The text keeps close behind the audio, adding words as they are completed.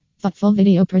Thoughtful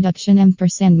video production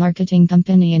ampersand marketing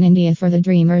company in India for the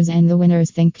dreamers and the winners.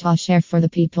 Think Share for the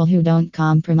people who don't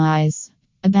compromise.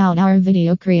 About our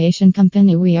video creation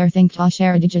company, we are Think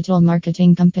Share, a digital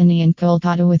marketing company in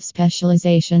Kolkata with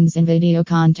specializations in video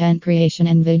content creation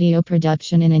and video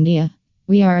production in India.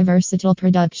 We are a versatile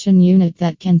production unit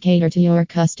that can cater to your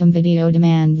custom video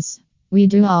demands. We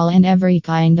do all and every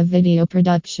kind of video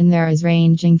production there is,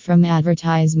 ranging from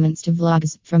advertisements to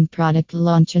vlogs, from product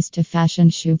launches to fashion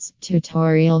shoots,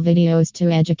 tutorial videos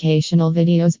to educational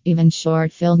videos, even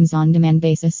short films on demand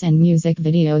basis and music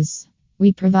videos.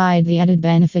 We provide the added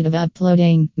benefit of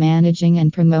uploading, managing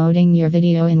and promoting your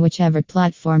video in whichever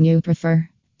platform you prefer.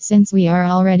 Since we are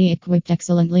already equipped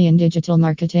excellently in digital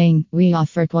marketing, we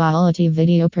offer quality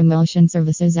video promotion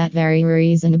services at very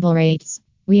reasonable rates.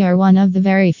 We are one of the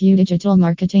very few digital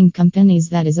marketing companies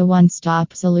that is a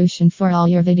one-stop solution for all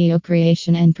your video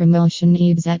creation and promotion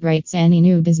needs at rates any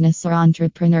new business or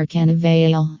entrepreneur can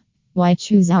avail. Why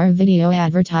choose our video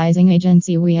advertising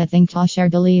agency? We at Think Share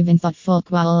believe in thoughtful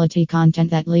quality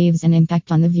content that leaves an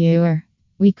impact on the viewer.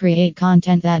 We create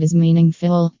content that is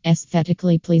meaningful,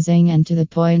 aesthetically pleasing and to the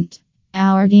point.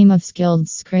 Our team of skilled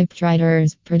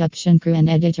scriptwriters, production crew and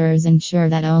editors ensure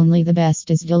that only the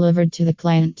best is delivered to the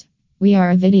client. We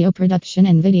are a video production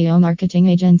and video marketing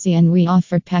agency, and we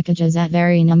offer packages at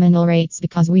very nominal rates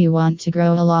because we want to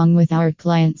grow along with our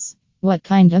clients. What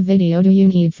kind of video do you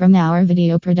need from our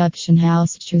video production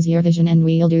house? Choose your vision and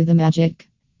we'll do the magic.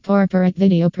 Corporate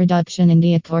Video Production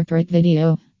India. Corporate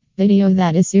video. Video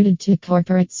that is suited to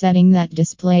corporate setting, that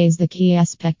displays the key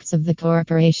aspects of the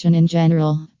corporation in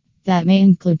general. That may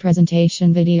include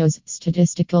presentation videos,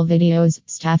 statistical videos,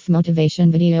 staff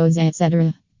motivation videos,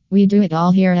 etc. We do it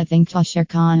all here at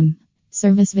ThinkShare.com.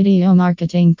 Service Video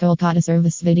Marketing Kolkata.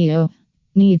 Service Video.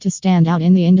 Need to stand out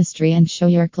in the industry and show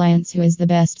your clients who is the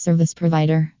best service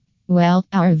provider? Well,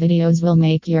 our videos will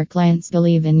make your clients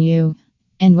believe in you.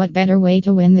 And what better way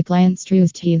to win the client's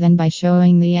trust than by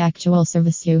showing the actual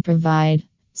service you provide?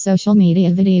 Social Media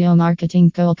Video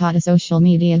Marketing Kolkata. Social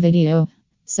Media Video.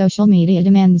 Social media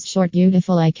demands short,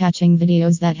 beautiful, eye-catching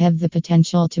videos that have the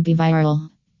potential to be viral.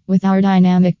 With our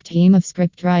dynamic team of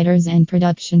scriptwriters and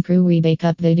production crew, we bake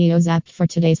up videos apt for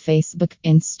today's Facebook,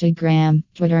 Instagram,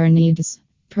 Twitter needs.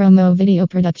 Promo Video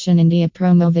Production India.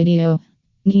 Promo Video.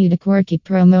 Need a quirky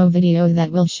promo video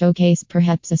that will showcase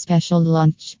perhaps a special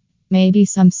launch? Maybe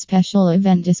some special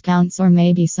event discounts, or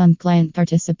maybe some client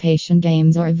participation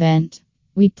games or event.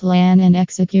 We plan and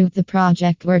execute the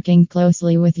project working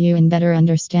closely with you and better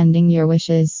understanding your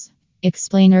wishes.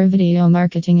 Explainer Video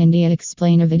Marketing India.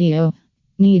 Explainer Video.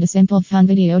 Need a simple fun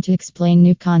video to explain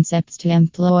new concepts to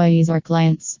employees or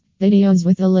clients? Videos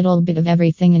with a little bit of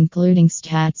everything, including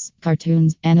stats,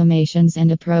 cartoons, animations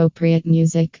and appropriate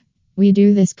music. We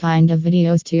do this kind of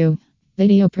videos too.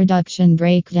 Video Production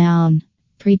Breakdown.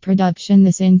 Pre-production.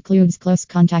 This includes close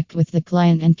contact with the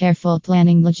client and careful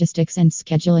planning, logistics and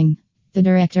scheduling. The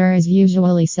director is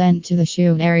usually sent to the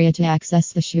shoot area to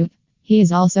access the shoot. He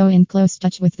is also in close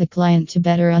touch with the client to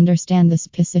better understand the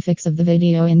specifics of the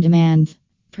video in demand.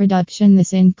 Production.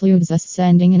 This includes us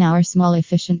sending in our small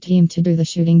efficient team to do the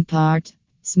shooting part.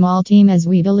 Small team, as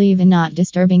we believe in not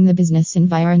disturbing the business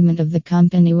environment of the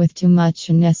company with too much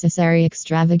unnecessary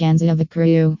extravaganza of a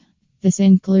crew. This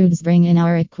includes bringing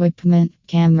our equipment,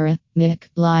 camera, mic,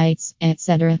 lights,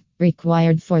 etc.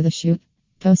 required for the shoot.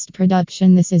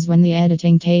 Post-production. This is when the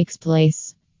editing takes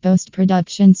place.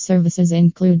 Post-production services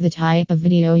include the type of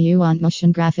video you want: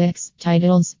 motion graphics,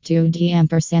 titles, 2D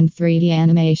ampersand 3D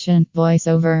animation,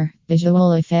 voiceover,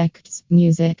 visual effects,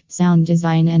 music, sound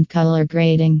design and color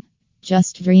grading.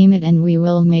 Just dream it and we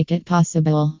will make it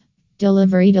possible.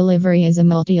 Delivery is a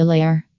multi-layer.